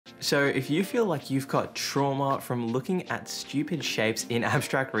So if you feel like you've got trauma from looking at stupid shapes in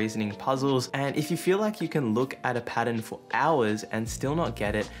abstract reasoning puzzles, and if you feel like you can look at a pattern for hours and still not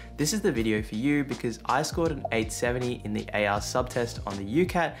get it, this is the video for you because I scored an 870 in the AR subtest on the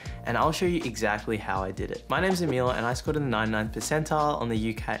UCAT, and I'll show you exactly how I did it. My name's Emil and I scored in the 99th percentile on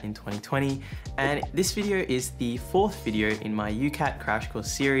the UCAT in 2020, and this video is the fourth video in my UCAT crash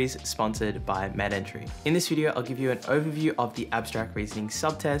course series sponsored by Mnemonics I. In this video, I'll give you an overview of the abstract reasoning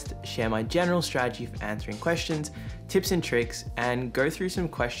subtest, share my general strategy for answering questions, tips and tricks, and go through some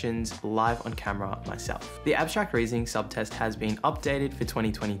questions live on camera myself. The abstract reasoning subtest has been updated for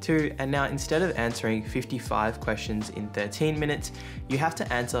 2022, and now instead of answering 55 questions in 13 minutes, you have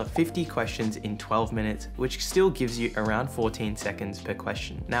to answer 50 questions in 12 minutes, which still gives you around 14 seconds per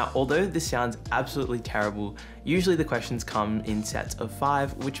question. Now, although this sounds absolutely terrible, usually the questions come in sets of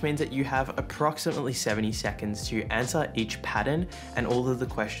 5, which means that you have approximately 70 seconds to answer each pattern and all of the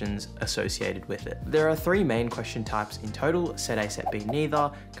questions associated with it. There are 3 main question types in total: set A, set B,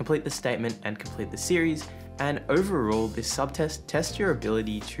 neither, complete the statement, and complete the series. And overall, this subtest tests your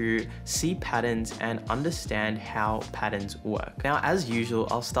ability to see patterns and understand how patterns work. Now, as usual,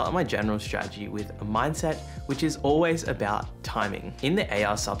 I'll start my general strategy with a mindset, which is always about timing. In the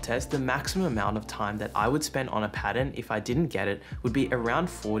AR subtest, the maximum amount of time that I would spend on a pattern if I didn't get it would be around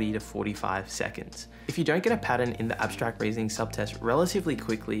 40 to 45 seconds. If you don't get a pattern in the abstract reasoning subtest relatively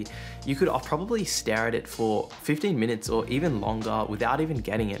quickly, you could probably stare at it for 15 minutes or even longer without even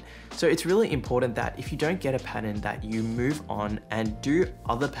getting it. So it's really important that if you don't get a pattern, that you move on and do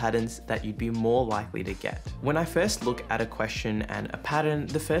other patterns that you'd be more likely to get. When I first look at a question and a pattern,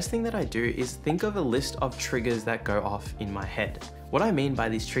 the first thing that I do is think of a list of triggers that go off in my head. What I mean by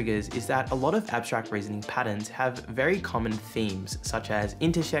these triggers is that a lot of abstract reasoning patterns have very common themes, such as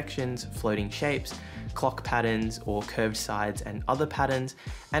intersections, floating shapes, clock patterns, or curved sides and other patterns.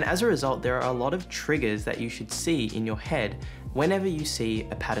 And as a result, there are a lot of triggers that you should see in your head whenever you see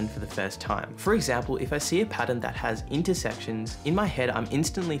a pattern for the first time. For example, if I see a pattern that has intersections, in my head I'm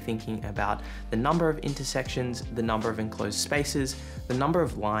instantly thinking about the number of intersections, the number of enclosed spaces, the number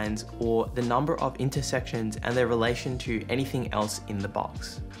of lines, or the number of intersections and their relation to anything else in the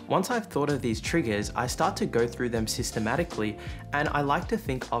box. Once I've thought of these triggers, I start to go through them systematically, and I like to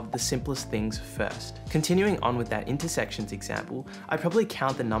think of the simplest things first. Continuing on with that intersections example, I probably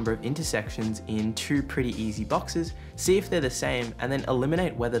count the number of intersections in 2 pretty easy boxes, see if they're the same, and then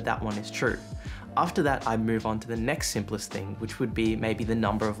eliminate whether that one is true. After that, I move on to the next simplest thing, which would be maybe the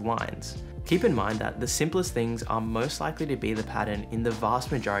number of lines. Keep in mind that the simplest things are most likely to be the pattern in the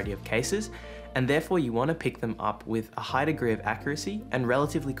vast majority of cases, and therefore you want to pick them up with a high degree of accuracy and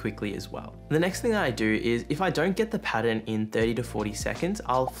relatively quickly as well. The next thing that I do is, if I don't get the pattern in 30 to 40 seconds,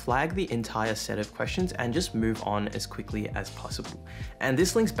 I'll flag the entire set of questions and just move on as quickly as possible. And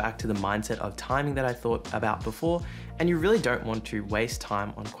this links back to the mindset of timing that I thought about before, and you really don't want to waste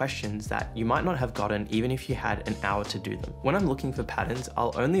time on questions that you might not have gotten even if you had an hour to do them. When I'm looking for patterns,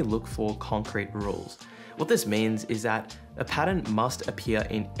 I'll only look for concrete rules. What this means is that a pattern must appear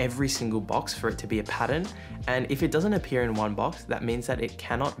in every single box for it to be a pattern, and if it doesn't appear in one box, that means that it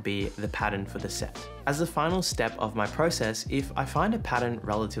cannot be the pattern for the set. As the final step of my process, if I find a pattern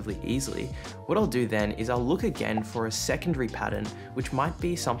relatively easily, what I'll do then is I'll look again for a secondary pattern, which might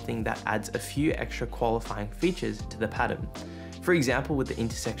be something that adds a few extra qualifying features to the pattern. For example, with the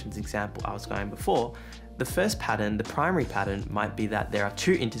intersections example I was going before, the first pattern, the primary pattern, might be that there are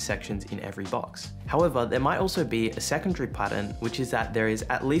 2 intersections in every box. However, there might also be a secondary pattern, which is that there is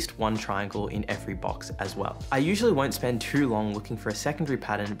at least 1 triangle in every box as well. I usually won't spend too long looking for a secondary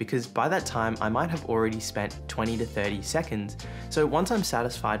pattern because by that time I might have already spent 20 to 30 seconds. So once I'm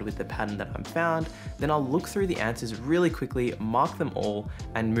satisfied with the pattern that I'm found, then I'll look through the answers really quickly, mark them all,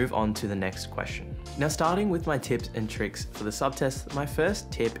 and move on to the next question. Now, starting with my tips and tricks for the subtest, my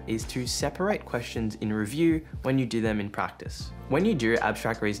first tip is to separate questions in review when you do them in practice. When you do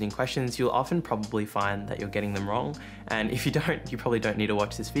abstract reasoning questions, you'll often probably find that you're getting them wrong, and if you don't, you probably don't need to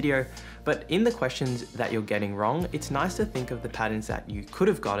watch this video. But in the questions that you're getting wrong, it's nice to think of the patterns that you could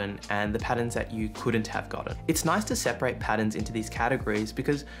have gotten and the patterns that you couldn't have gotten. It's nice to separate patterns into these categories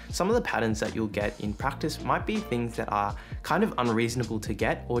because some of the patterns that you'll get in practice might be things that are kind of unreasonable to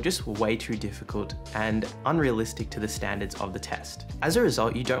get or just way too difficult and unrealistic to the standards of the test. As a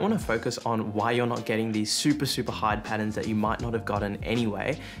result, you don't want to focus on why you're not getting these these super hard patterns that you might not have gotten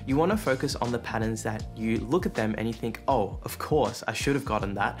anyway, you want to focus on the patterns that you look at them and you think, oh, of course, I should have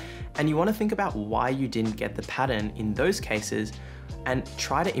gotten that. And you want to think about why you didn't get the pattern in those cases and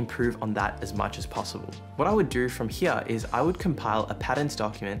try to improve on that as much as possible. What I would do from here is I would compile a patterns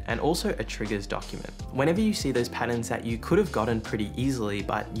document and also a triggers document. Whenever you see those patterns that you could have gotten pretty easily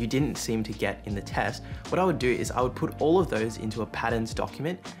but you didn't seem to get in the test, what I would do is I would put all of those into a patterns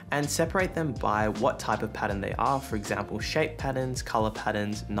document and separate them by what type of pattern they are, for example, shape patterns, color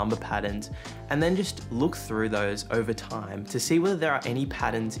patterns, number patterns, and then just look through those over time to see whether there are any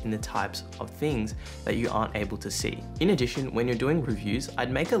patterns in the types of things that you aren't able to see. In addition, when you're doing reviews,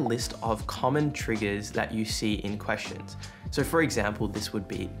 I'd make a list of common triggers that you see in questions. So for example, this would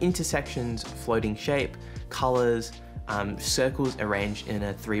be intersections, floating shape, colors, circles arranged in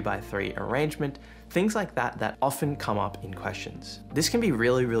a 3x3 arrangement, things like that that often come up in questions. This can be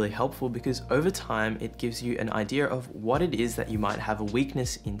really helpful because over time it gives you an idea of what it is that you might have a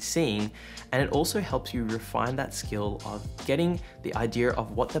weakness in seeing, and it also helps you refine that skill of getting the idea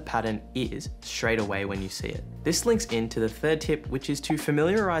of what the pattern is straight away when you see it. This links into the third tip, which is to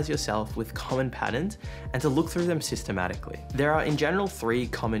familiarize yourself with common patterns and to look through them systematically. There are in general 3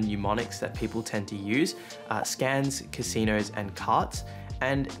 common mnemonics that people tend to use, scans, casinos, and carts.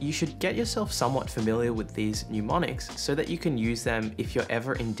 And you should get yourself somewhat familiar with these mnemonics so that you can use them if you're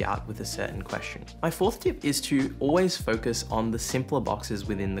ever in doubt with a certain question. My fourth tip is to always focus on the simpler boxes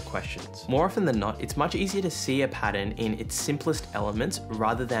within the questions. More often than not, it's much easier to see a pattern in its simplest elements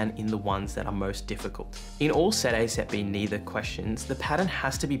rather than in the ones that are most difficult. In all set A, set B, neither questions, the pattern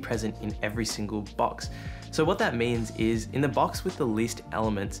has to be present in every single box. So what that means is in the box with the least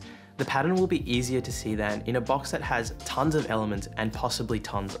elements, the pattern will be easier to see than in a box that has tons of elements and possibly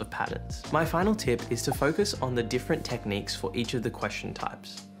tons of patterns. My final tip is to focus on the different techniques for each of the question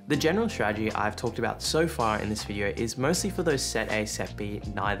types. The general strategy I've talked about so far in this video is mostly for those set A, set B,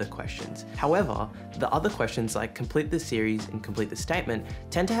 neither questions. However, the other questions like complete the series and complete the statement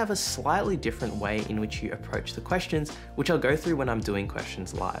tend to have a slightly different way in which you approach the questions, which I'll go through when I'm doing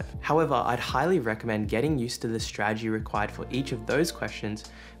questions live. However, I'd highly recommend getting used to the strategy required for each of those questions,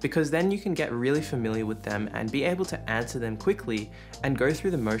 because then you can get really familiar with them and be able to answer them quickly and go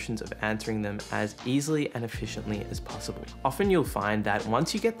through the motions of answering them as easily and efficiently as possible. Often you'll find that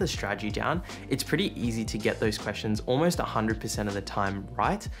once you get the strategy down, it's pretty easy to get those questions almost 100% of the time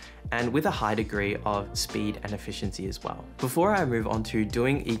right, and with a high degree of speed and efficiency as well. Before I move on to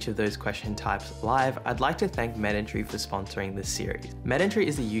doing each of those question types live, I'd like to thank Mnemonics for sponsoring this series. Mnemonics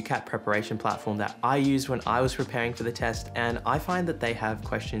is the UCAT preparation platform that I used when I was preparing for the test, and I find that they have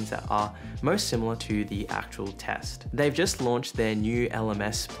questions that are most similar to the actual test. They've just launched their new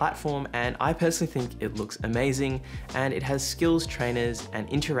LMS platform, and I personally think it looks amazing, and it has skills trainers and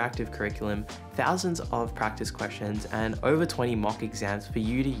interactive curriculum, thousands of practice questions, and over 20 mock exams for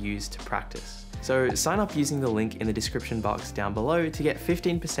you to use to practice. So sign up using the link in the description box down below to get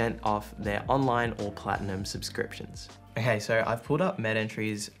 15% off their online or platinum subscriptions. Okay, so I've pulled up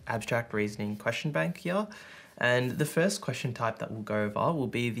Mnemonics Abstract Reasoning question bank here, and the first question type that we'll go over will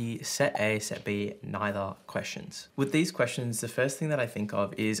be the set A, set B, neither questions. With these questions, the first thing that I think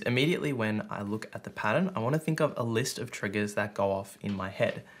of is immediately when I look at the pattern, I want to think of a list of triggers that go off in my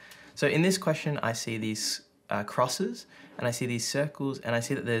head. So in this question, I see these crosses, and I see these circles, and I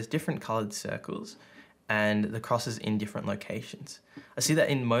see that there's different colored circles and the crosses in different locations. I see that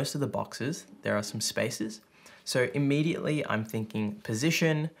in most of the boxes, there are some spaces. So immediately I'm thinking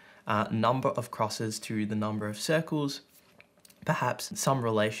position, number of crosses to the number of circles, perhaps some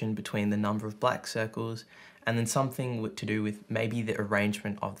relation between the number of black circles, and then something to do with maybe the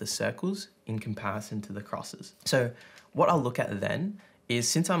arrangement of the circles in comparison to the crosses. So what I'll look at then is,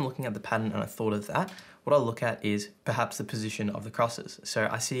 since I'm looking at the pattern and I thought of that, what I'll look at is perhaps the position of the crosses. So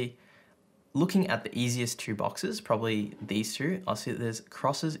I see, looking at the easiest 2 boxes, probably these 2, I'll see that there's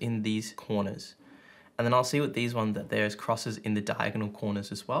crosses in these corners. And then I'll see with these ones that there's crosses in the diagonal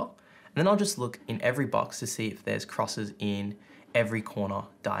corners as well. And then I'll just look in every box to see if there's crosses in every corner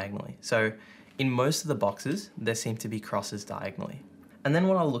diagonally. So in most of the boxes, there seem to be crosses diagonally. And then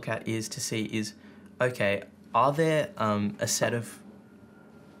what I'll look at is to see is, okay, are there a set of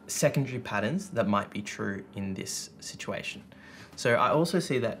secondary patterns that might be true in this situation? So I also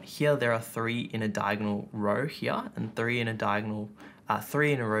see that here there are 3 in a diagonal row here and 3 in a diagonal,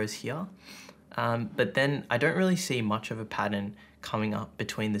 3 in a rows here. But then I don't really see much of a pattern coming up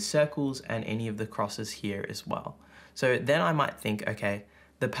between the circles and any of the crosses here as well. So then I might think, okay,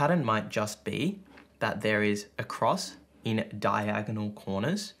 the pattern might just be that there is a cross in diagonal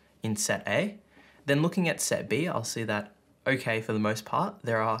corners in set A. Then looking at set B, I'll see that, okay, for the most part,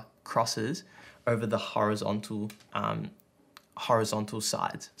 there are crosses over the horizontal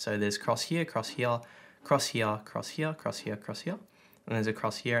sides. So there's cross here, cross here, cross here, cross here, cross here, cross here, and there's a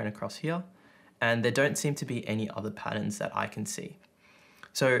cross here and a cross here. And there don't seem to be any other patterns that I can see.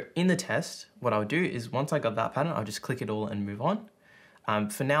 So in the test, what I'll do is once I got that pattern, I'll just click it all and move on.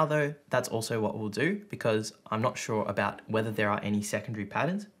 For now though, that's also what we'll do because I'm not sure about whether there are any secondary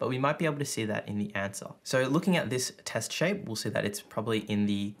patterns, but we might be able to see that in the answer. So looking at this test shape, we'll see that it's probably in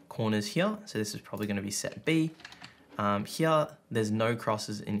the corners here. So this is probably going to be set B. Here, there's no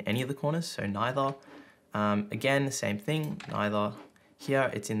crosses in any of the corners, so neither. Again, same thing, neither.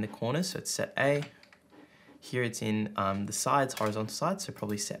 Here, it's in the corners, so it's set A. Here, it's in the sides, horizontal sides, so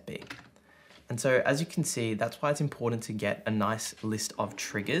probably set B. And so as you can see, that's why it's important to get a nice list of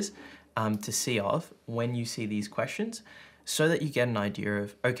triggers to see of when you see these questions so that you get an idea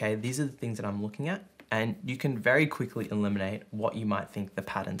of, okay, these are the things that I'm looking at, and you can very quickly eliminate what you might think the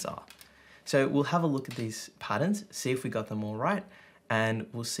patterns are. So we'll have a look at these patterns, see if we got them all right, and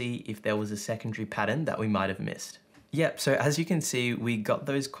we'll see if there was a secondary pattern that we might have missed. Yep, so as you can see, we got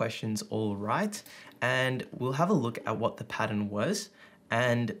those questions all right, and we'll have a look at what the pattern was,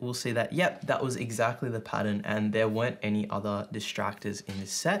 and we'll see that, yep, that was exactly the pattern, and there weren't any other distractors in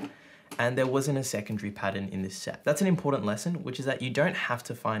this set, and there wasn't a secondary pattern in this set. That's an important lesson, which is that you don't have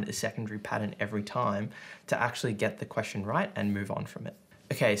to find a secondary pattern every time to actually get the question right and move on from it.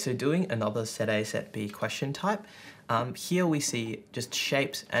 Okay, so doing another set A, set B question type, here we see just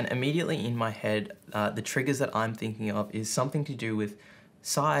shapes, and immediately in my head, the triggers that I'm thinking of is something to do with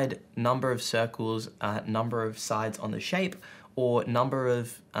side, number of circles, number of sides on the shape, or number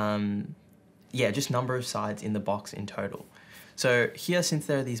of, just number of sides in the box in total. So here, since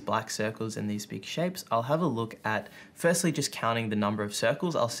there are these black circles and these big shapes, I'll have a look at, firstly, just counting the number of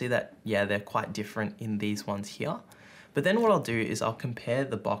circles. I'll see that, yeah, they're quite different in these ones here. But then what I'll do is I'll compare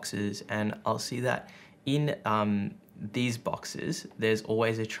the boxes, and I'll see that in these boxes, there's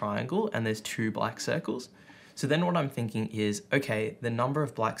always a triangle and there's 2 black circles. So then what I'm thinking is, okay, the number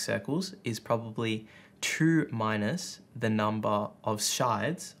of black circles is probably 2 minus the number of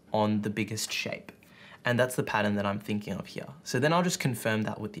sides on the biggest shape. And that's the pattern that I'm thinking of here. So then I'll just confirm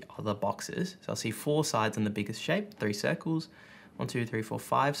that with the other boxes. So I'll see 4 sides on the biggest shape, 3 circles, 1, 2, 3, 4,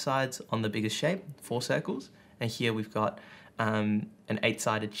 5 sides on the biggest shape, 4 circles. And here we've got an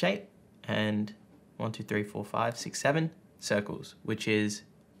 8-sided shape and 1, 2, 3, 4, 5, 6, 7 circles, which is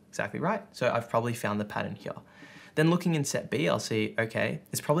exactly right. So I've probably found the pattern here. Then looking in set B, I'll see, okay,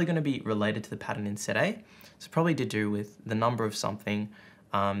 it's probably going to be related to the pattern in set A. It's probably to do with the number of something.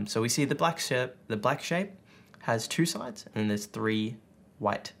 So we see the black shape has 2 sides, and then there's 3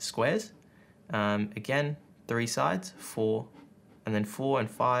 white squares. Again, 3 sides, 4, and then 4 and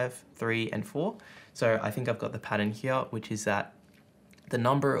 5, 3 and 4. So I think I've got the pattern here, which is that the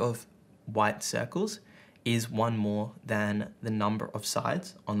number of white circles is 1 more than the number of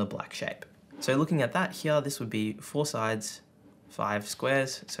sides on the black shape. So looking at that here, this would be 4 sides, 5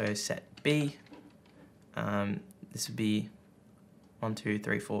 squares, so set B. This would be 1, 2,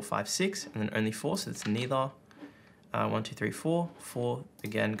 3, 4, 5, 6, and then only 4, so it's neither. 1, 2, 3, 4, 4,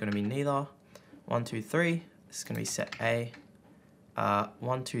 again, going to be neither. 1, 2, 3, this is going to be set A.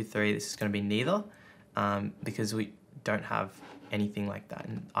 1, 2, 3, this is going to be neither, because we don't have anything like that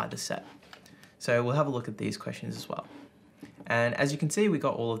in either set. So we'll have a look at these questions as well. And as you can see, we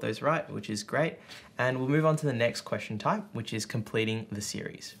got all of those right, which is great. And we'll move on to the next question type, which is completing the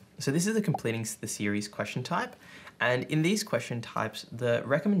series. So this is the completing the series question type. And in these question types, the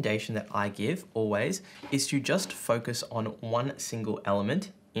recommendation that I give always is to just focus on one single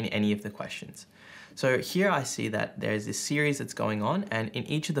element in any of the questions. So here I see that there's this series that's going on, and in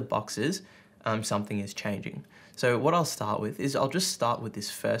each of the boxes, something is changing. So what I'll start with is I'll just start with this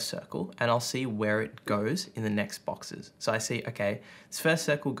first circle, and I'll see where it goes in the next boxes. So I see, okay, this first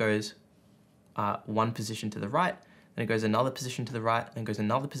circle goes 1 position to the right, then it goes another position to the right, then it goes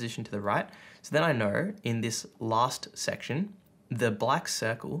another position to the right. So then I know in this last section, the black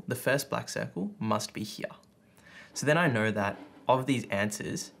circle, the first black circle must be here. So then I know that of these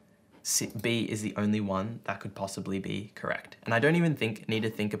answers, B is the only one that could possibly be correct. And I don't even need to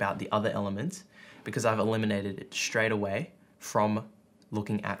think about the other elements because I've eliminated it straight away from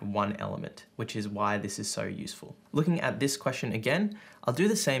looking at one element, which is why this is so useful. Looking at this question again, I'll do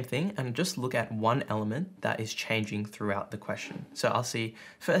the same thing and just look at one element that is changing throughout the question. So I'll see,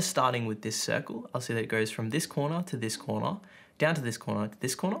 first starting with this circle, I'll see that it goes from this corner to this corner, down to this corner to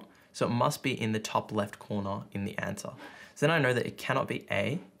this corner. So it must be in the top left corner in the answer. So then I know that it cannot be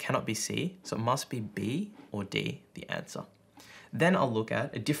A, cannot be C, so it must be B or D, the answer. Then I'll look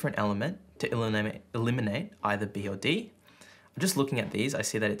at a different element to eliminate either B or D. Just looking at these, I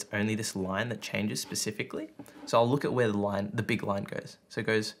see that it's only this line that changes specifically. So I'll look at where the big line goes. So it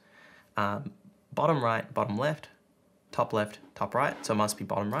goes bottom right, bottom left, top right. So it must be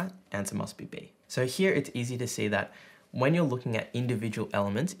bottom right, answer must be B. So here it's easy to see that when you're looking at individual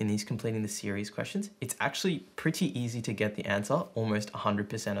elements in these completing the series questions, it's actually pretty easy to get the answer almost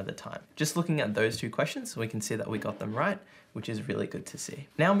 100% of the time. Just looking at those two questions, we can see that we got them right, which is really good to see.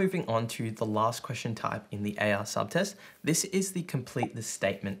 Now moving on to the last question type in the AR subtest. This is the complete the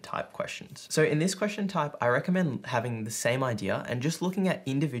statement type questions. So in this question type, I recommend having the same idea and just looking at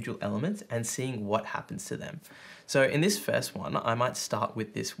individual elements and seeing what happens to them. So in this first one, I might start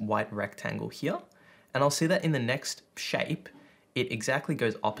with this white rectangle here, and I'll see that in the next shape, it exactly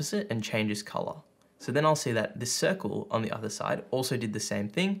goes opposite and changes color. So then I'll see that this circle on the other side also did the same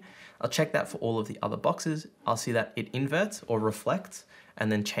thing. I'll check that for all of the other boxes. I'll see that it inverts or reflects and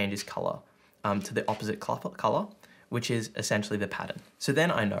then changes color to the opposite color, which is essentially the pattern. So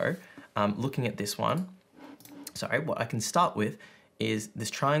then I know, looking at this one, what I can start with is this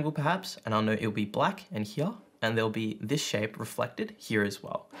triangle perhaps, and I'll know it'll be black and here, and there'll be this shape reflected here as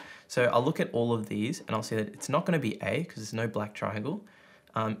well. So I'll look at all of these and I'll see that it's not going to be A because there's no black triangle.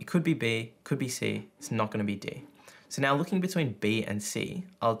 It could be B, could be C, it's not going to be D. So now looking between B and C,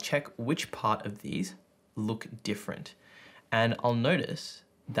 I'll check which part of these look different. And I'll notice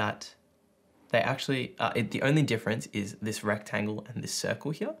that they actually, the only difference is this rectangle and this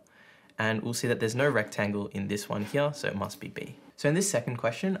circle here. And we'll see that there's no rectangle in this one here, so it must be B. So in this second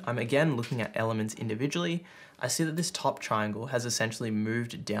question, I'm again looking at elements individually. I see that this top triangle has essentially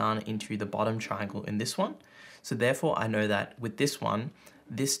moved down into the bottom triangle in this one. So therefore I know that with this one,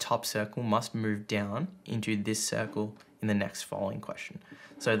 this top circle must move down into this circle in the next following question.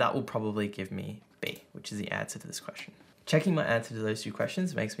 So that will probably give me B, which is the answer to this question. Checking my answer to those two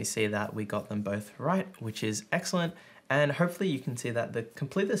questions makes me see that we got them both right, which is excellent. And hopefully you can see that the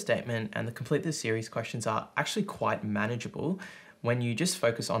complete the statement and the complete the series questions are actually quite manageable when you just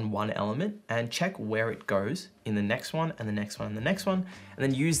focus on one element and check where it goes in the next one and the next one and the next one, and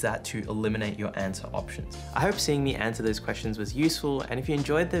then use that to eliminate your answer options. I hope seeing me answer those questions was useful, and if you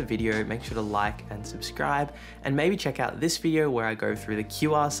enjoyed the video, make sure to like and subscribe, and maybe check out this video where I go through the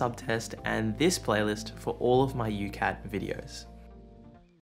QR subtest and this playlist for all of my UCAT videos.